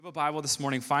A Bible this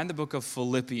morning, find the book of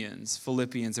Philippians,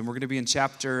 and we're going to be in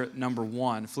chapter number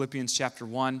 1, Philippians chapter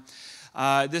 1.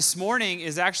 This morning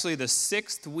is actually the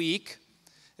 6th week,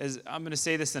 I'm going to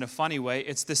say this in a funny way,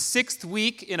 it's the 6th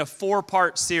week in a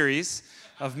 4-part series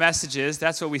of messages.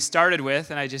 That's what we started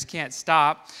with, and I just can't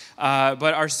stop.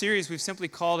 But our series, we've simply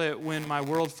called it When My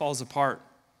World Falls Apart.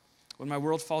 When My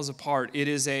World Falls Apart. It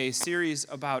is a series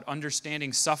about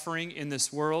understanding suffering in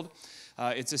this world.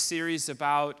 It's a series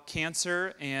about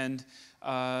cancer and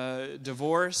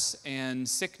divorce and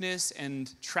sickness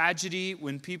and tragedy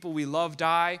when people we love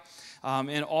die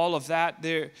and all of that.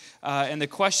 And the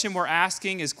question we're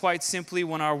asking is quite simply,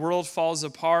 when our world falls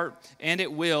apart, and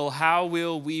it will, how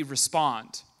will we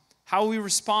respond? How will we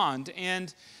respond?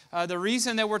 And the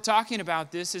reason that we're talking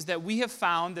about this is that we have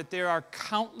found that there are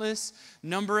countless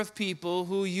number of people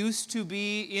who used to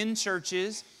be in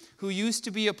churches, who used to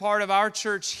be a part of our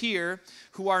church here,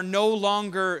 who are no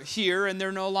longer here, and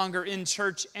they're no longer in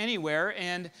church anywhere.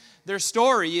 And their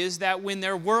story is that when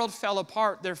their world fell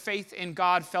apart, their faith in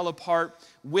God fell apart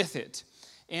with it.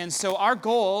 And so our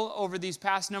goal over these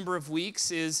past number of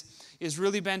weeks is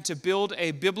really been to build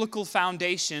a biblical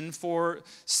foundation for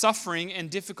suffering and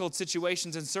difficult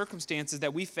situations and circumstances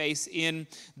that we face in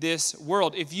this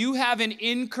world. If you have an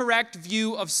incorrect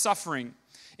view of suffering,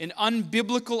 an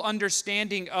unbiblical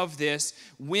understanding of this,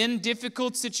 when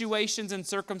difficult situations and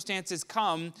circumstances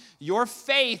come, your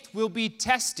faith will be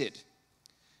tested.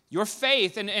 Your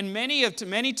faith, and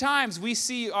many times we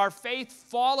see our faith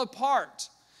fall apart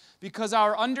because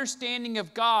our understanding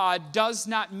of God does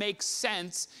not make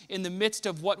sense in the midst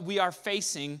of what we are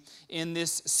facing in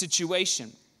this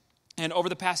situation. And over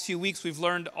the past few weeks, we've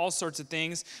learned all sorts of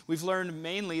things. We've learned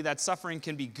mainly that suffering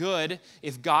can be good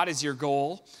if God is your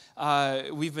goal.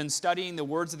 We've been studying the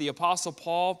words of the Apostle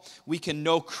Paul. We can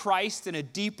know Christ in a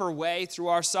deeper way through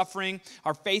our suffering.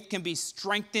 Our faith can be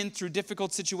strengthened through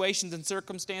difficult situations and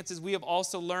circumstances. We have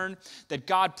also learned that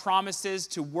God promises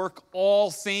to work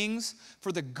all things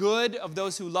for the good of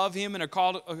those who love Him and are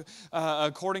called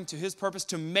according to His purpose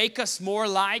to make us more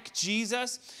like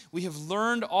Jesus. We have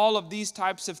learned all of these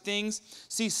types of things.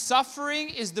 See, suffering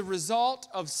is the result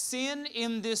of sin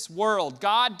in this world.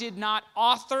 God did not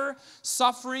author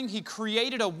suffering. He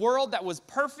created a world that was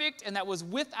perfect and that was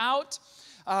without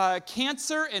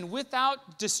cancer and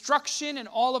without destruction and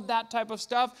all of that type of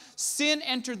stuff. Sin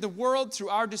entered the world through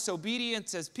our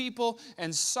disobedience as people,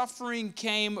 and suffering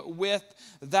came with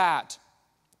that.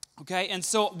 Okay, and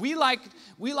so we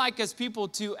like as people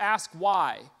to ask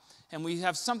why. And we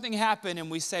have something happen and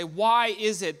we say, why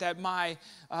is it that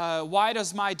why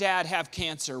does my dad have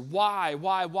cancer? Why?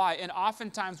 And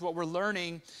oftentimes what we're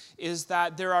learning is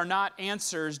that there are not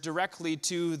answers directly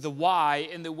to the why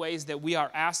in the ways that we are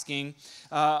asking.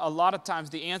 A lot of times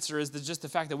the answer is just the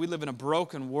fact that we live in a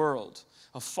broken world,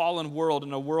 a fallen world,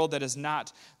 and a world that is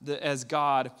not as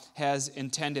God has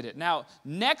intended it. Now,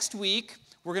 next week,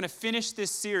 we're going to finish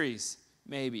this series,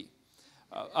 maybe.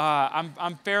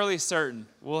 I'm fairly certain.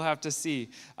 We'll have to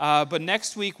see. But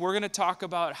next week, we're going to talk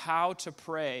about how to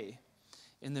pray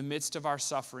in the midst of our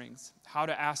sufferings, how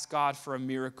to ask God for a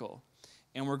miracle.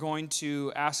 And we're going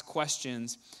to ask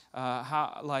questions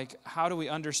how do we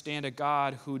understand a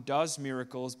God who does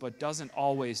miracles but doesn't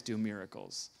always do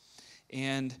miracles?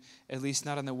 And at least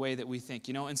not in the way that we think,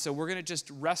 And so we're going to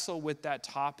just wrestle with that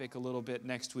topic a little bit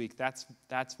next week. That's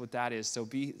what that is. So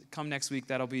come next week.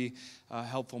 That'll be a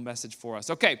helpful message for us.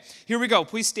 Okay, here we go.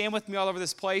 Please stand with me all over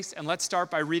this place, and let's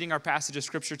start by reading our passage of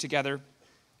Scripture together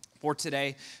for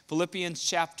today. Philippians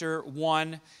chapter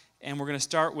 1, and we're going to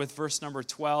start with verse number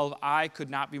 12. I could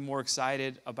not be more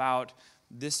excited about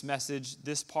this message,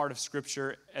 this part of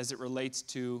Scripture, as it relates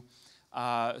to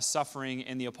suffering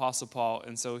in the Apostle Paul.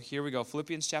 And so here we go.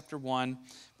 Philippians chapter 1,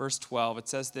 verse 12. It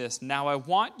says this: Now I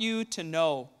want you to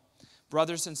know,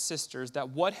 brothers and sisters, that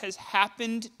what has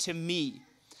happened to me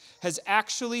has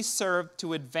actually served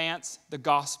to advance the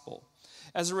gospel.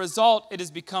 As a result, it has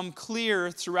become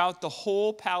clear throughout the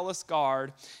whole palace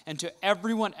guard and to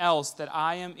everyone else that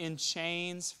I am in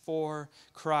chains for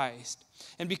Christ.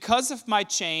 And because of my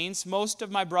chains, most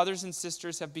of my brothers and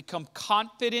sisters have become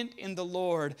confident in the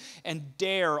Lord and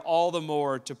dare all the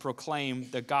more to proclaim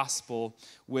the gospel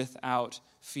without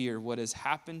fear. What has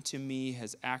happened to me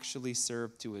has actually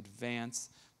served to advance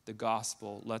the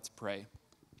gospel. Let's pray.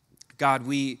 God,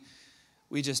 we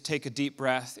just take a deep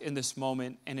breath in this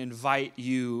moment and invite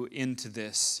you into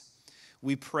this.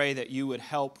 We pray that you would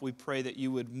help. We pray that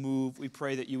you would move. We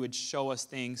pray that you would show us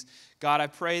things. God, I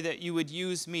pray that you would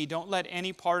use me. Don't let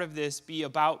any part of this be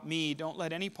about me. Don't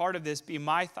let any part of this be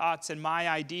my thoughts and my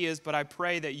ideas, but I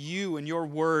pray that you and your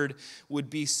word would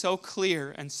be so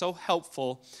clear and so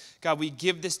helpful. God, we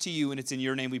give this to you, and it's in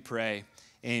your name we pray.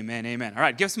 Amen, amen. All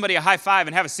right, give somebody a high five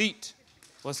and have a seat.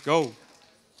 Let's go.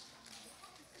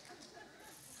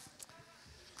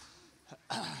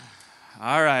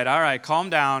 All right,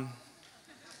 calm down.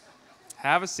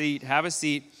 Have a seat, have a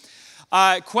seat.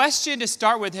 Question to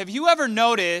start with, have you ever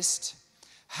noticed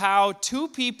how two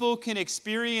people can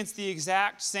experience the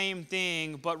exact same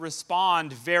thing but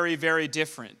respond very, very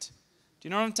different? Do you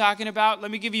know what I'm talking about?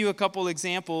 Let me give you a couple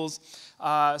examples,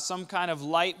 some kind of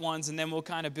light ones, and then we'll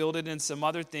kind of build it in some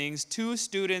other things. Two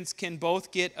students can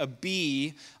both get a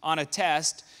B on a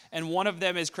test, and one of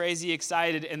them is crazy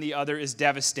excited and the other is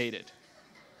devastated.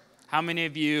 How many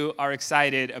of you are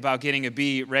excited about getting a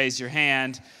B? Raise your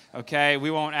hand. Okay,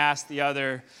 we won't ask the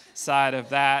other side of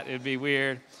that. It'd be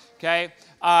weird. Okay,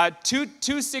 two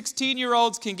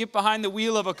 16-year-olds can get behind the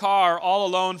wheel of a car all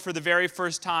alone for the very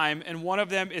first time, and one of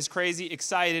them is crazy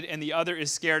excited and the other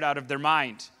is scared out of their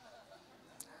mind.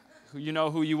 You know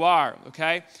who you are,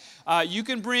 okay? You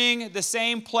can bring the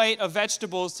same plate of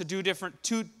vegetables to two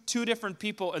different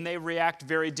people, and they react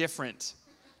very different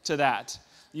to that.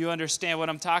 You understand what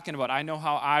I'm talking about. I know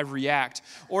how I react.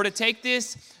 Or to take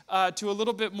this to a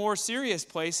little bit more serious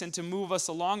place and to move us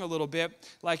along a little bit,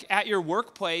 like at your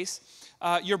workplace,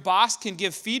 your boss can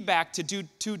give feedback to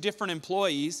two different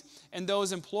employees, and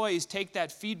those employees take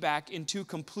that feedback in two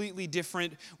completely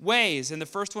different ways. And the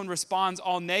first one responds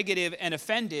all negative and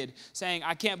offended, saying,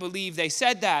 I can't believe they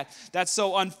said that. That's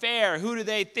so unfair. Who do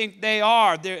they think they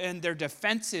are? They're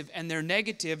defensive and they're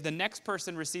negative. The next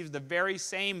person receives the very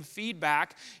same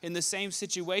feedback in the same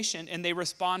situation, and they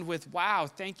respond with, wow,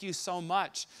 thank you so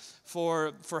much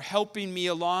for helping me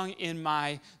along in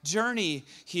my journey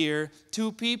here.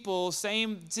 Two people,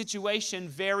 same situation,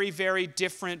 very, very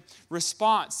different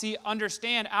response. See,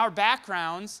 understand our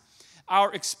backgrounds,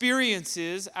 our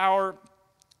experiences, our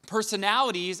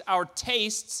personalities, our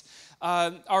tastes,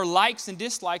 our likes and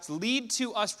dislikes lead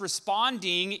to us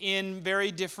responding in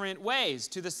very different ways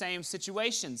to the same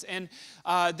situations. And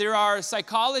there are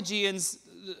psychology and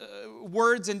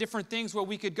words and different things where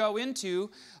we could go into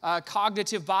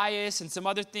cognitive bias and some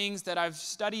other things that I've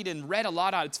studied and read a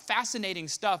lot on. It's fascinating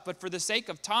stuff, but for the sake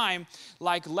of time,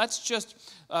 like let's just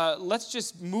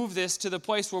move this to the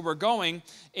place where we're going,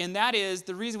 and that is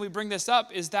the reason we bring this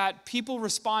up is that people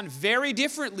respond very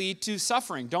differently to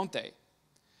suffering, don't they?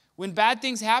 When bad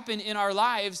things happen in our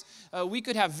lives, we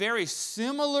could have very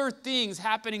similar things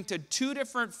happening to two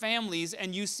different families,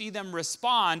 and you see them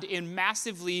respond in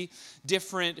massively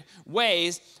different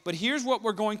ways. But here's what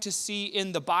we're going to see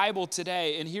in the Bible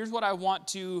today, and here's what I want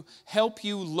to help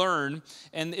you learn,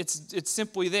 and it's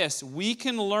simply this. We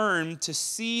can learn to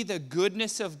see the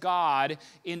goodness of God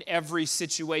in every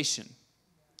situation.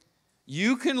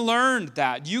 You can learn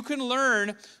that. You can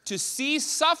learn to see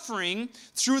suffering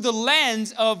through the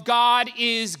lens of God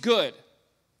is good.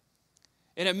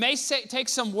 And it may take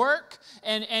some work,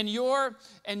 and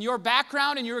your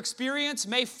background and your experience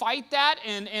may fight that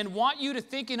and want you to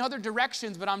think in other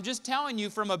directions, but I'm just telling you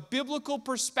from a biblical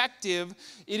perspective,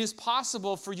 it is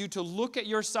possible for you to look at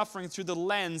your suffering through the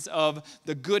lens of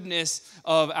the goodness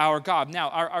of our God. Now,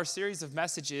 our series of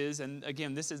messages, and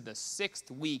again, this is the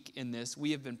 6th week in this.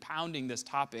 We have been pounding this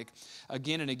topic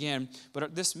again and again,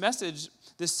 but this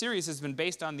series has been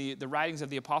based on the writings of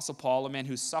the Apostle Paul, a man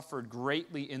who suffered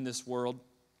greatly in this world.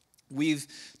 We've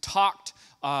talked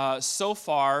so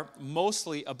far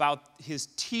mostly about his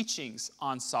teachings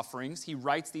on sufferings. He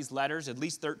writes these letters, at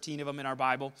least 13 of them in our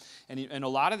Bible, and a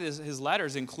lot of his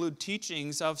letters include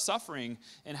teachings of suffering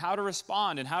and how to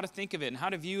respond and how to think of it and how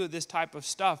to view this type of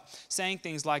stuff, saying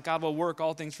things like God will work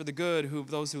all things for the good,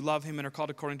 those who love him and are called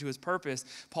according to his purpose.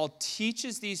 Paul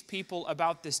teaches these people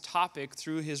about this topic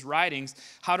through his writings,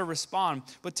 how to respond.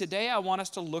 But today I want us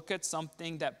to look at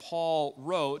something that Paul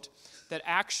wrote that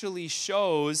actually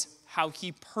shows how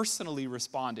he personally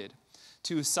responded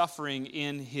to suffering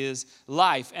in his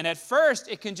life. And at first,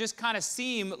 it can just kind of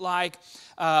seem like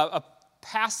a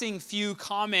passing few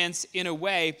comments in a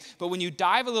way, but when you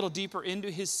dive a little deeper into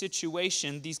his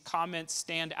situation, these comments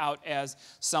stand out as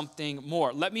something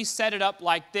more. Let me set it up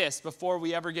like this before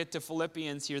we ever get to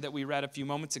Philippians here that we read a few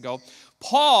moments ago.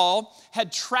 Paul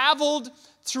had traveled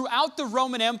throughout the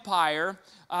Roman Empire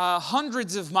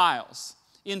hundreds of miles.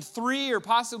 in 3 or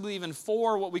possibly even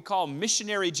 4 what we call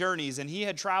missionary journeys. And he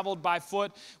had traveled by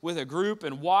foot with a group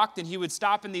and walked, and he would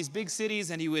stop in these big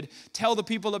cities and he would tell the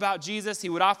people about Jesus. He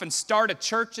would often start a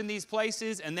church in these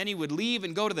places, and then he would leave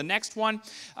and go to the next one.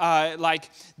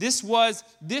 This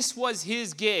was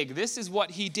his gig. This is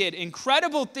what he did.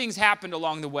 Incredible things happened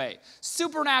along the way.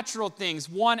 Supernatural things,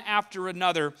 one after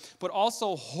another, but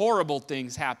also horrible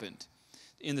things happened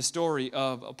in the story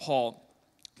of Paul.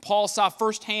 Paul saw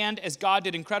firsthand as God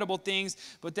did incredible things,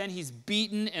 but then he's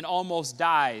beaten and almost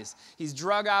dies. He's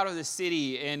drug out of the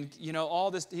city, and all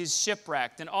this, he's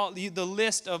shipwrecked, and all the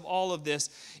list of all of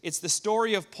this. It's the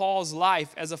story of Paul's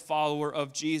life as a follower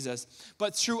of Jesus.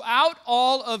 But throughout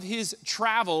all of his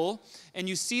travel, and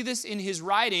you see this in his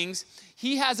writings,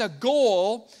 he has a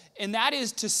goal, and that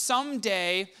is to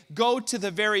someday go to the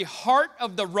very heart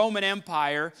of the Roman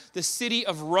Empire, the city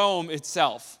of Rome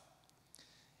itself.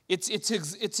 It's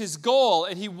his goal,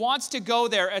 and he wants to go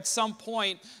there at some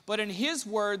point, but in his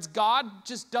words, God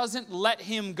just doesn't let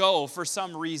him go for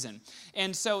some reason.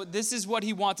 And so this is what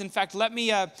he wants. In fact, let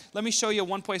me show you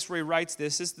one place where he writes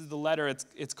this. This is the letter.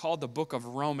 It's called the book of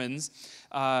Romans.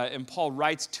 And Paul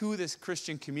writes to this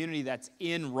Christian community that's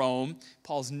in Rome.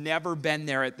 Paul's never been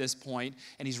there at this point,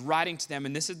 and he's writing to them,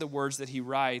 and this is the words that he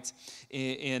writes.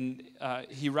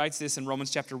 He writes this in Romans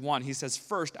chapter 1. He says,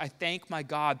 "First, I thank my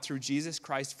God through Jesus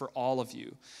Christ for all of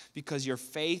you, because your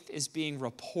faith is being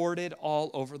reported all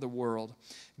over the world.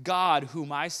 God,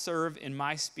 whom I serve in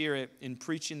my spirit in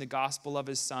preaching the gospel of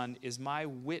his Son, is my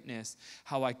witness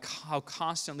how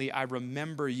constantly I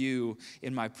remember you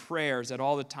in my prayers at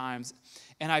all the times.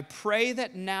 And I pray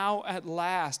that now at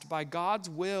last, by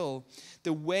God's will,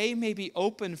 the way may be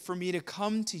opened for me to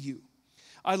come to you.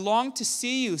 I long to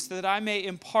see you so that I may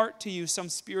impart to you some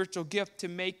spiritual gift to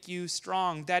make you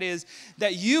strong. That is,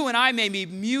 that you and I may be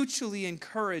mutually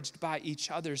encouraged by each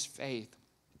other's faith.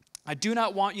 I do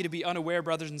not want you to be unaware,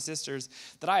 brothers and sisters,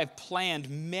 that I have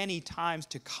planned many times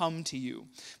to come to you,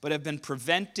 but have been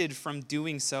prevented from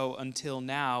doing so until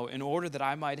now, in order that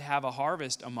I might have a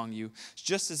harvest among you,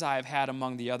 just as I have had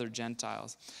among the other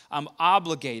Gentiles. I'm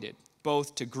obligated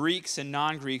both to Greeks and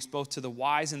non-Greeks, both to the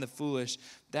wise and the foolish.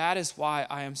 That is why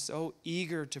I am so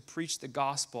eager to preach the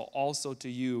gospel also to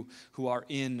you who are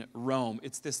in Rome."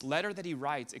 It's this letter that he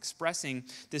writes expressing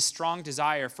this strong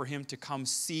desire for him to come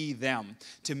see them,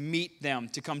 to meet them,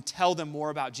 to come tell them more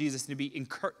about Jesus, and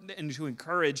to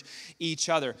encourage each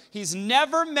other. He's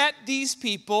never met these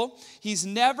people. He's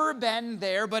never been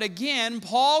there. But again,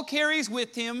 Paul carries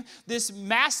with him this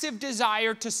massive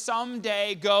desire to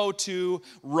someday go to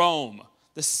Rome.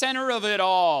 The center of it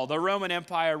all, the Roman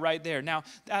Empire right there. Now,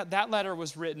 that letter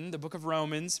was written, the book of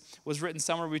Romans, was written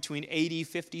somewhere between AD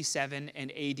 57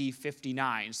 and AD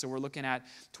 59. So we're looking at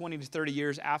 20 to 30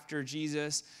 years after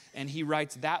Jesus, and he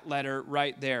writes that letter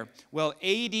right there. Well,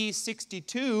 AD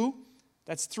 62,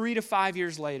 that's 3 to 5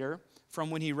 years later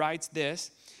from when he writes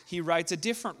this, he writes a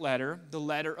different letter, the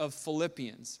letter of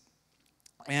Philippians.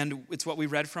 And it's what we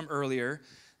read from earlier.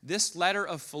 This letter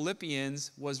of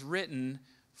Philippians was written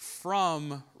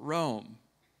from Rome.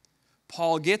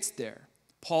 Paul gets there.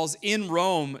 Paul's in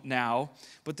Rome now,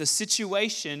 but the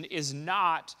situation is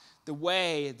not the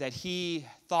way that he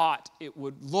thought it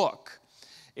would look.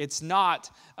 It's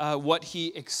not what he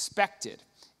expected.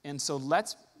 And so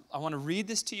I want to read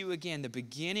this to you again, the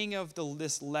beginning of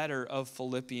this letter of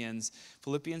Philippians,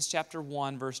 Philippians chapter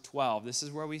 1, verse 12. This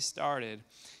is where we started.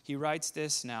 He writes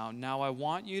this now. "Now I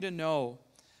want you to know,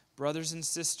 brothers and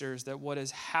sisters, that what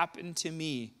has happened to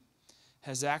me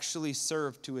has actually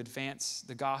served to advance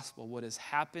the gospel." What has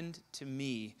happened to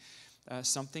me,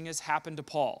 something has happened to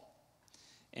Paul.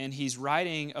 And he's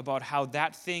writing about how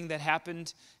that thing that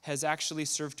happened has actually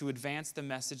served to advance the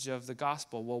message of the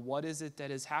gospel. Well, what is it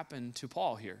that has happened to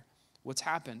Paul here? What's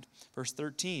happened? Verse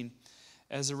 13,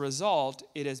 "As a result,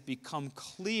 it has become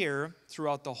clear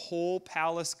throughout the whole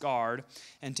palace guard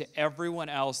and to everyone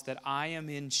else that I am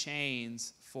in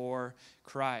chains for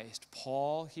Christ."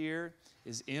 Paul here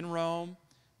is in Rome,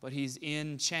 but he's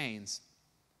in chains.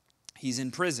 He's in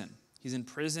prison. He's in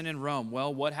prison in Rome.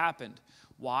 Well, what happened?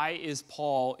 Why is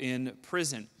Paul in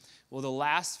prison? Well, the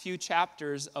last few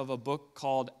chapters of a book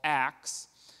called Acts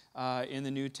in the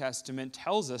New Testament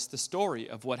tells us the story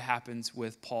of what happens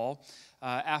with Paul.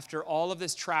 After all of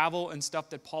this travel and stuff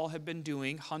that Paul had been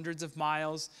doing, hundreds of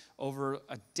miles over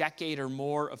a decade or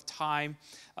more of time,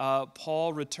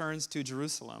 Paul returns to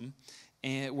Jerusalem,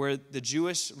 where the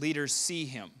Jewish leaders see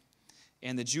him.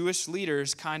 And the Jewish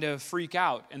leaders kind of freak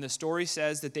out. And the story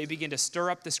says that they begin to stir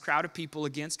up this crowd of people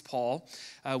against Paul.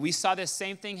 We saw this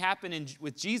same thing happen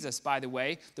with Jesus, by the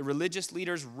way. The religious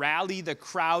leaders rally the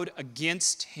crowd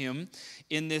against him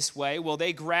in this way. Well,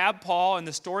 they grab Paul, and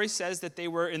the story says that they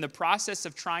were in the process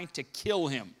of trying to kill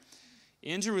him.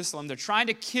 In Jerusalem, they're trying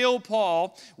to kill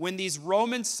Paul when these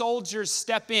Roman soldiers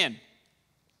step in.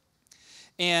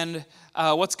 And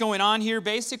what's going on here?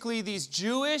 Basically, these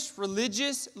Jewish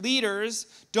religious leaders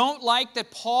don't like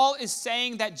that Paul is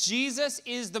saying that Jesus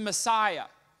is the Messiah.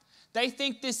 They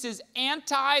think this is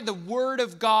anti the Word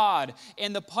of God.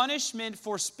 And the punishment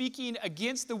for speaking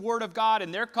against the Word of God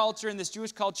in their culture, in this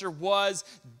Jewish culture, was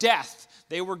death.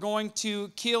 They were going to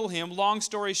kill him. Long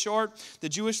story short, the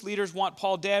Jewish leaders want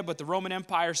Paul dead, but the Roman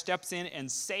Empire steps in and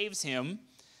saves him.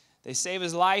 They save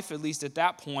his life, at least at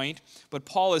that point. But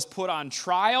Paul is put on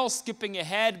trial, skipping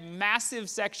ahead, massive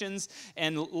sections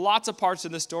and lots of parts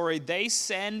of the story. They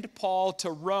send Paul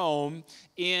to Rome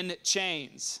in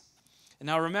chains. And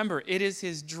now remember, it is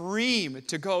his dream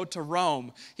to go to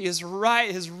Rome. He has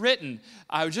written,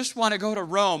 I just want to go to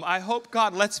Rome. I hope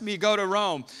God lets me go to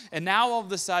Rome. And now all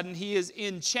of a sudden he is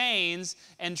in chains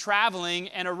and traveling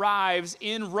and arrives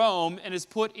in Rome and is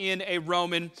put in a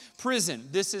Roman prison.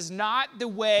 This is not the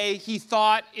way he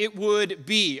thought it would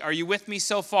be. Are you with me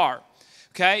so far?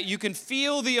 Okay, you can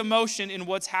feel the emotion in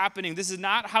what's happening. This is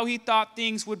not how he thought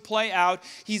things would play out.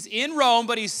 He's in Rome,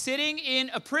 but he's sitting in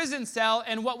a prison cell,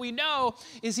 and what we know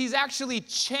is he's actually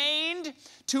chained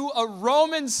to a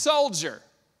Roman soldier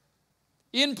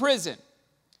in prison.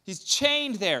 He's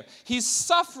chained there. He's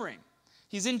suffering.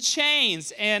 He's in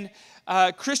chains, and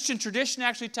Christian tradition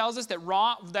actually tells us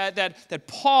that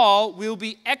Paul will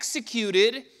be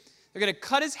executed. They're going to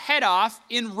cut his head off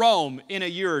in Rome in a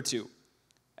year or two.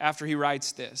 After he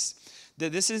writes this.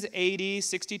 This is AD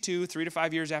 62, 3 to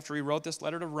 5 years after he wrote this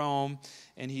letter to Rome,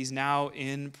 and he's now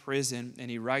in prison, and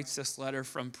he writes this letter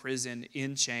from prison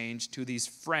in chains to these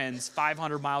friends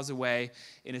 500 miles away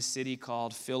in a city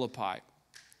called Philippi.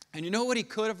 And you know what he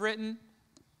could have written?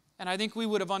 And I think we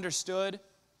would have understood.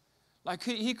 Like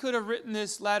he could have written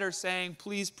this letter saying,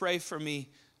 please pray for me.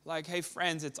 Like, hey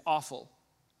friends, it's awful.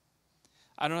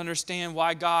 I don't understand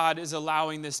why God is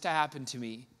allowing this to happen to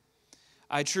me.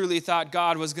 I truly thought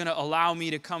God was going to allow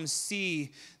me to come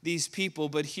see these people,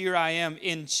 but here I am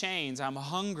in chains. I'm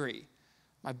hungry.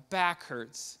 My back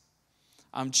hurts.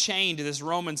 I'm chained to this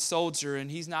Roman soldier, and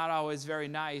he's not always very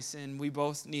nice, and we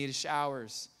both need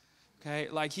showers. Okay,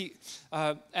 like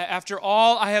after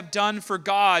all I have done for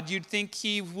God, you'd think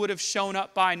he would have shown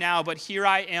up by now, but here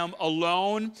I am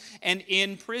alone and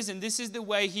in prison. This is the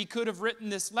way he could have written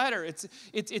this letter.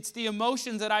 It's the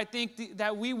emotions that I think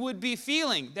that we would be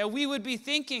feeling, that we would be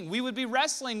thinking, we would be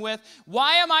wrestling with.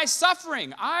 Why am I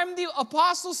suffering? I'm the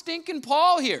apostle stinking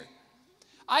Paul here.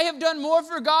 I have done more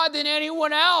for God than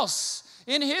anyone else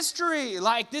in history.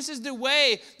 Like, this is the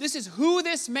way, this is who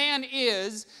this man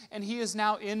is, and he is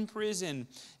now in prison.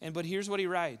 But here's what he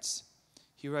writes.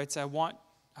 He writes, I want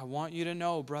you to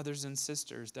know, brothers and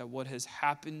sisters, that what has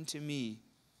happened to me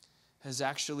has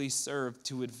actually served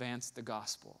to advance the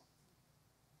gospel.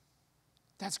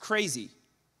 That's crazy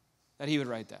that he would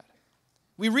write that.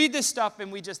 We read this stuff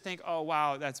and we just think, oh,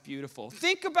 wow, that's beautiful.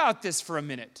 Think about this for a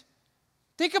minute.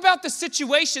 Think about the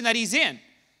situation that he's in.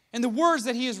 And the words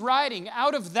that he is writing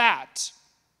out of that.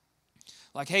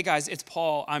 Like, hey guys, it's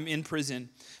Paul, I'm in prison.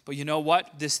 But you know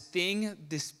what? This being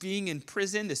in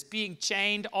prison, this being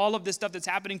chained, all of this stuff that's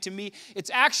happening to me,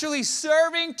 it's actually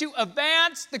serving to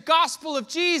advance the gospel of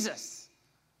Jesus.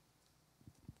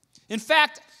 In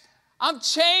fact, I'm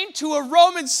chained to a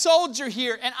Roman soldier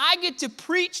here, and I get to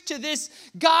preach to this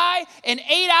guy an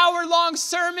 8-hour-long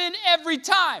sermon every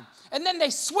time. And then they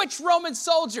switch Roman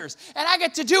soldiers, and I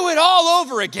get to do it all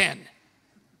over again.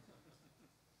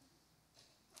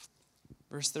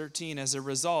 Verse 13, as a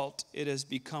result, it has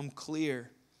become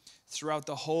clear throughout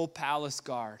the whole palace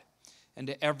guard and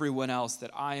to everyone else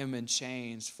that I am in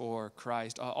chains for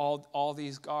Christ. All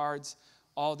these guards,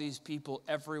 all these people,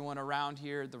 everyone around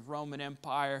here, the Roman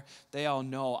Empire, they all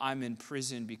know I'm in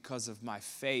prison because of my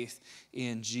faith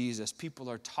in Jesus. People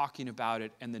are talking about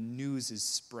it, and the news is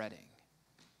spreading.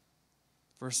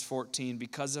 Verse 14,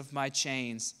 because of my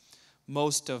chains,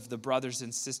 most of the brothers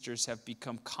and sisters have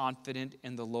become confident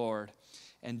in the Lord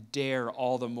and dare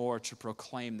all the more to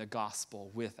proclaim the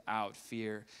gospel without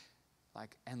fear.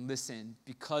 And listen,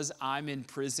 because I'm in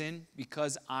prison,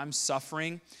 because I'm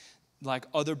suffering, like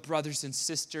other brothers and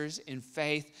sisters in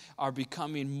faith are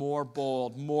becoming more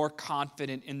bold, more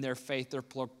confident in their faith. They're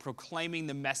proclaiming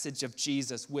the message of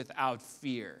Jesus without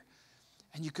fear.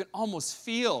 And you can almost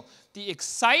feel the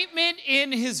excitement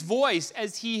in his voice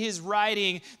as he is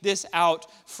writing this out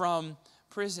from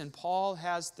prison. Paul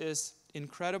has this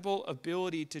incredible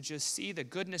ability to just see the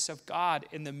goodness of God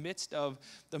in the midst of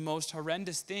the most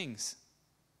horrendous things.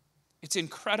 It's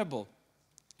incredible.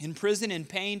 In prison, in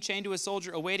pain, chained to a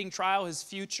soldier, awaiting trial, his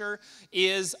future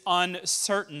is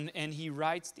uncertain. And he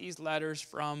writes these letters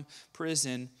from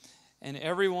prison. And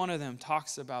every one of them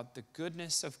talks about the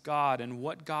goodness of God and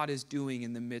what God is doing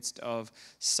in the midst of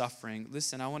suffering.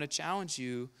 Listen, I want to challenge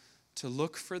you to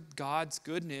look for God's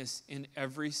goodness in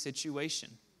every situation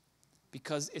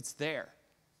because it's there.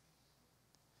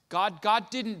 God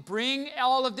didn't bring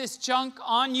all of this junk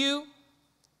on you.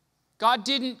 God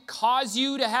didn't cause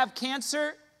you to have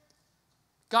cancer.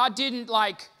 God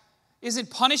isn't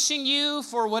punishing you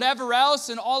for whatever else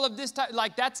and all of this type.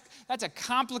 That's a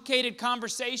complicated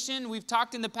conversation. We've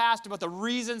talked in the past about the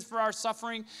reasons for our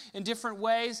suffering in different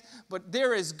ways, but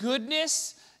there is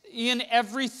goodness in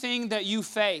everything that you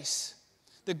face.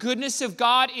 The goodness of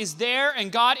God is there,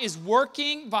 and God is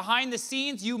working behind the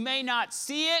scenes. You may not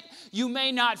see it, you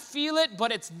may not feel it,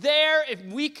 but it's there if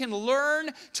we can learn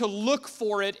to look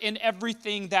for it in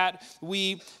everything that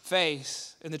we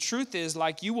face. And the truth is,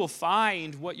 you will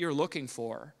find what you're looking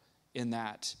for in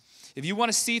that. If you want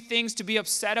to see things to be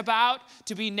upset about,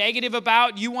 to be negative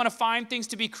about, you want to find things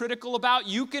to be critical about,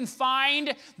 you can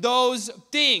find those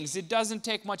things. It doesn't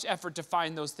take much effort to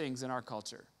find those things in our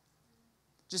culture.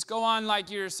 Just go on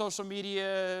your social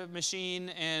media machine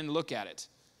and look at it,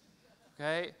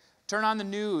 okay? Turn on the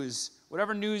news,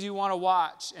 whatever news you want to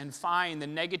watch, and find the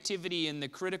negativity and the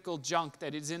critical junk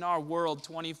that is in our world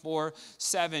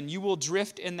 24/7. You will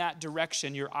drift in that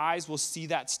direction. Your eyes will see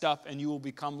that stuff, and you will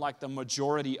become like the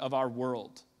majority of our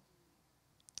world.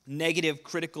 Negative,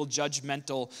 critical,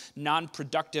 judgmental,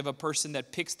 non-productive, a person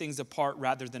that picks things apart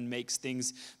rather than makes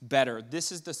things better.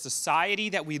 This is the society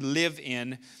that we live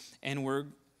in, and we're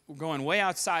going way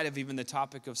outside of even the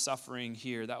topic of suffering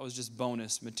here. That was just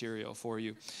bonus material for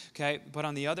you, okay? But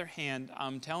on the other hand,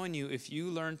 I'm telling you, if you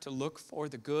learn to look for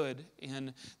the good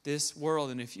in this world,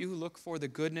 and if you look for the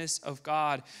goodness of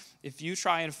God, if you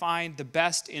try and find the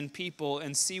best in people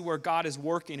and see where God is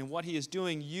working and what he is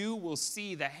doing, you will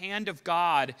see the hand of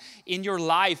God in your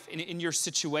life and in your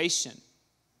situation.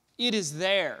 It is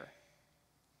there.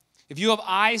 If you have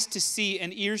eyes to see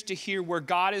and ears to hear where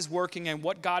God is working and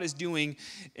what God is doing,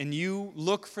 and you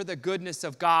look for the goodness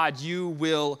of God, you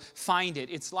will find it.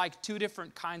 It's like two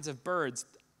different kinds of birds.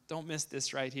 Don't miss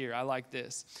this right here. I like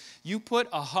this. You put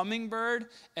a hummingbird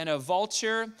and a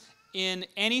vulture in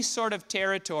any sort of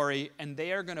territory, and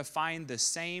they are going to find the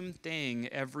same thing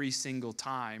every single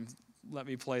time. Let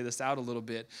me play this out a little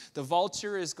bit. The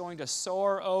vulture is going to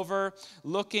soar over,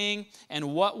 looking,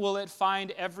 and what will it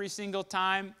find every single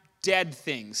time? Dead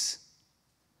things.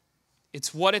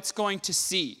 It's what it's going to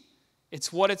see.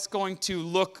 It's what it's going to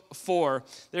look for.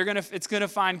 It's going to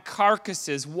find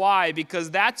carcasses. Why?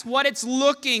 Because that's what it's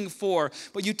looking for.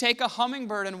 But you take a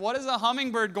hummingbird, and what is a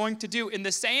hummingbird going to do? In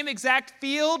the same exact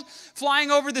field, flying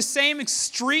over the same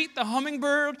street, the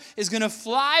hummingbird is going to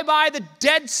fly by the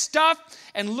dead stuff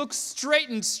and look straight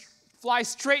and fly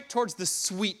straight towards the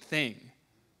sweet thing.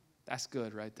 That's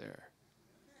good right there.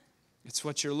 It's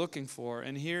what you're looking for.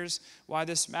 And here's why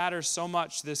this matters so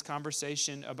much, this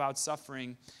conversation about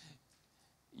suffering.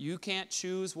 You can't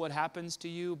choose what happens to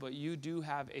you, but you do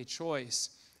have a choice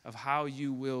of how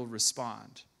you will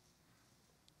respond.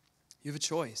 You have a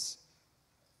choice.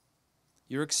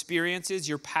 Your experiences,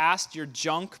 your past, your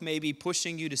junk may be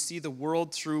pushing you to see the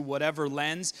world through whatever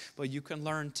lens, but you can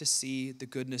learn to see the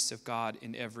goodness of God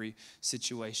in every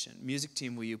situation. Music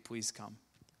team, will you please come?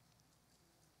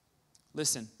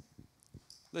 Listen.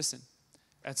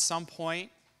 At some point,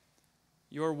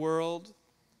 your world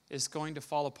is going to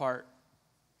fall apart.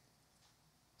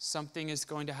 Something is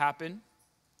going to happen.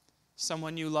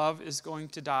 Someone you love is going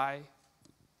to die.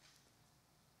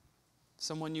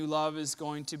 Someone you love is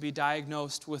going to be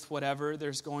diagnosed with whatever.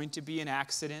 There's going to be an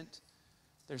accident.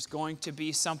 There's going to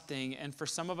be something. And for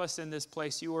some of us in this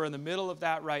place, you are in the middle of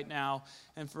that right now.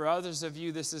 And for others of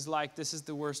you, this is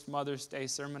the worst Mother's Day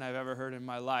sermon I've ever heard in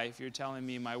my life. You're telling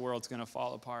me my world's going to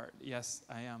fall apart. Yes,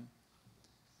 I am.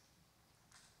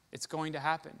 It's going to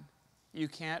happen. You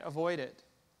can't avoid it.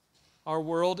 Our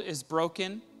world is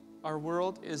broken. Our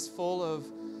world is full of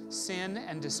sin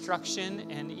and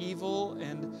destruction and evil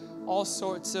and all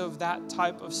sorts of that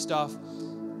type of stuff.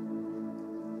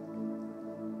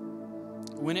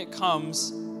 When it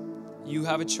comes, you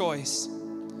have a choice,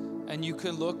 and you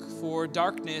can look for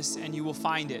darkness and you will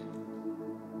find it.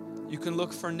 You can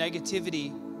look for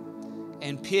negativity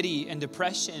and pity and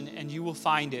depression and you will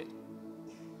find it.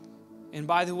 And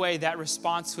by the way, that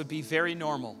response would be very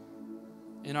normal.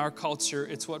 In our culture,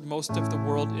 it's what most of the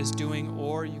world is doing,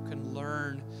 or you can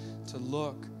learn to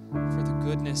look for the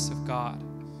goodness of God.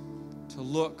 To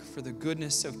look for the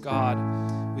goodness of God.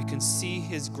 We can see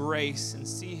His grace and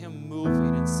see Him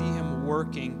moving and see Him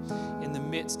working in the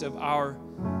midst of our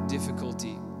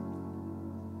difficulty.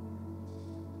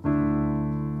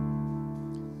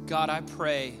 God, I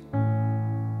pray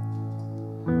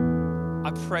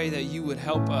that you would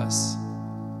help us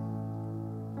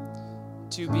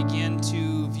to begin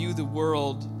to view the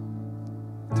world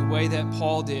the way that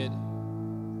Paul did.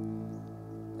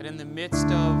 That in the midst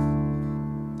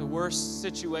of the worst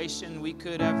situation we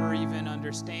could ever even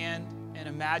understand and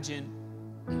imagine,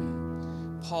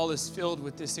 Paul is filled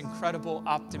with this incredible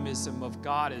optimism of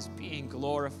God is being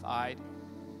glorified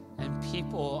and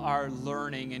people are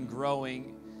learning and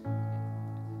growing,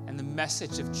 and the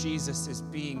message of Jesus is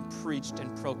being preached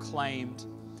and proclaimed.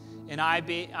 And I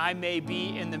may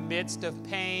be in the midst of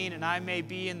pain, and I may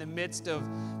be in the midst of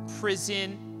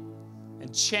prison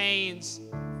and chains,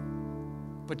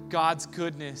 but God's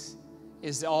goodness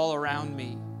is all around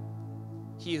me.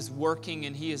 He is working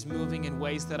and He is moving in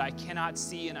ways that I cannot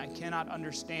see and I cannot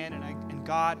understand. And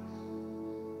God,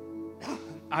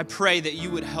 I pray that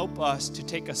you would help us to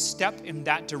take a step in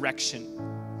that direction.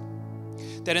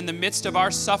 That in the midst of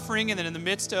our suffering and in the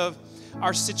midst of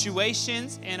our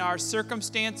situations and our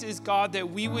circumstances, God, that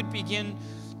we would begin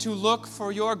to look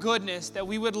for your goodness, that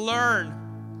we would learn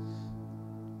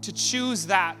to choose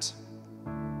that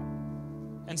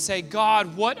and say,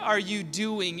 God, what are you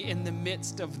doing in the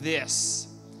midst of this?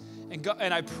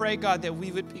 And I pray, God, that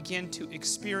we would begin to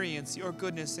experience your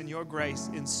goodness and your grace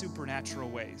in supernatural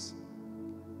ways.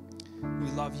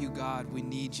 We love you, God. We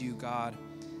need you, God.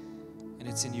 And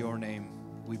it's in your name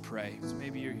we pray. So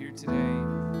maybe you're here today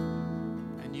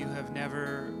and you have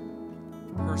never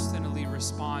personally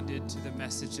responded to the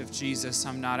message of Jesus.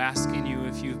 I'm not asking you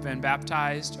if you've been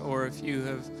baptized or if you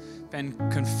have been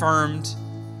confirmed.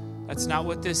 That's not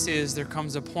what this is. There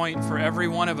comes a point for every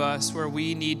one of us where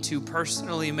we need to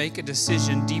personally make a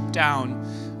decision deep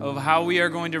down of how we are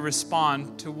going to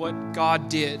respond to what God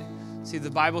did. See,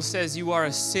 the Bible says you are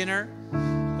a sinner.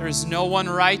 There is no one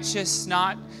righteous,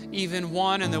 not even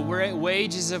one, and the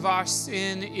wages of our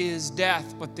sin is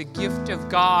death, but the gift of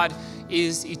God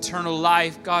is eternal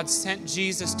life. God sent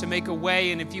Jesus to make a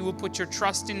way, and if you will put your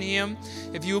trust in Him,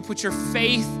 if you will put your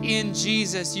faith in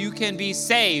Jesus, you can be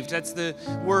saved. That's the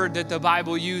word that the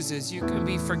Bible uses. You can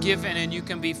be forgiven and you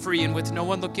can be free, and with no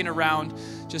one looking around,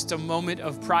 just a moment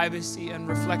of privacy and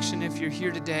reflection. If you're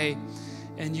here today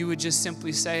and you would just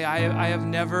simply say, I have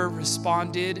never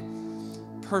responded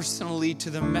personally to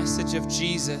the message of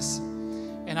Jesus,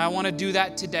 and I want to do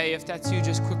that today. If that's you,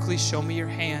 just quickly show me your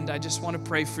hand. I just want to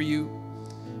pray for you.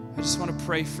 I just want to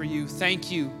pray for you.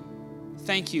 Thank you.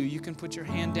 Thank you. You can put your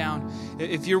hand down.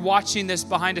 If you're watching this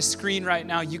behind a screen right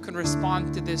now, you can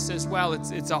respond to this as well.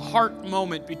 It's a heart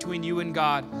moment between you and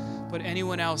God. But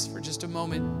anyone else, for just a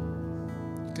moment,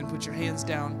 you can put your hands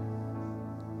down.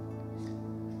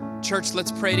 Church,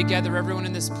 let's pray together. Everyone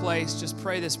in this place, just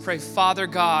pray this. Pray, Father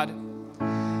God,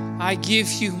 I give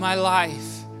you my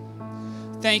life.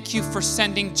 Thank you for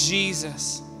sending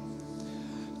Jesus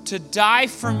to die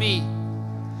for me.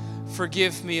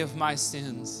 Forgive me of my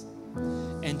sins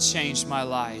and change my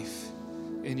life.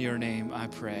 In your name I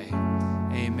pray.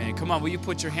 Amen. Come on, will you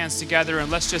put your hands together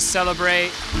and let's just celebrate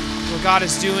what God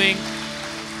is doing.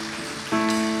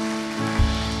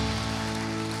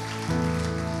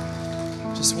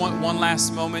 Just one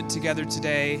last moment together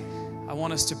today. I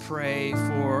want us to pray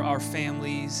for our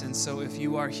families. And so if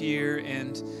you are here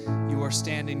and you are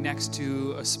standing next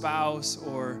to a spouse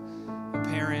or a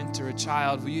parent or a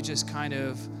child, will you just kind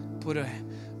of put an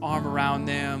arm around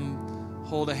them,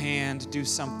 hold a hand, do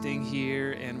something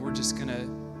here, and we're just going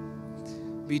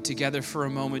to be together for a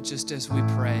moment just as we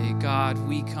pray. God,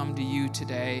 we come to you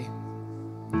today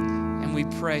and we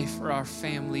pray for our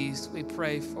families. We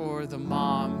pray for the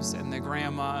moms and the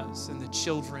grandmas and the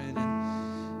children.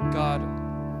 And God,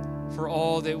 for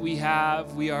all that we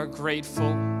have, we are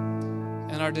grateful.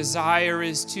 And our desire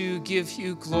is to give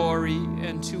you glory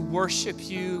and to worship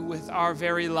you with our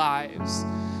very lives.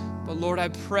 But Lord, I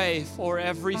pray for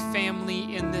every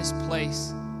family in this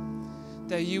place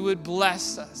that you would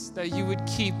bless us, that you would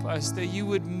keep us, that you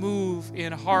would move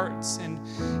in hearts and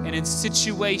in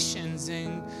situations.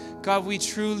 And God, we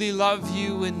truly love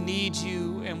you and need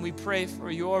you, and we pray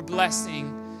for your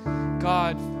blessing.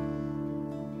 God,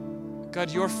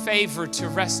 your favor to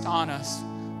rest on us.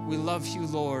 We love you,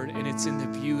 Lord, and it's in the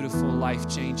beautiful,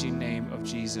 life-changing name of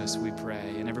Jesus we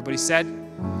pray. And everybody said,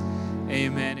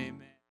 amen, amen.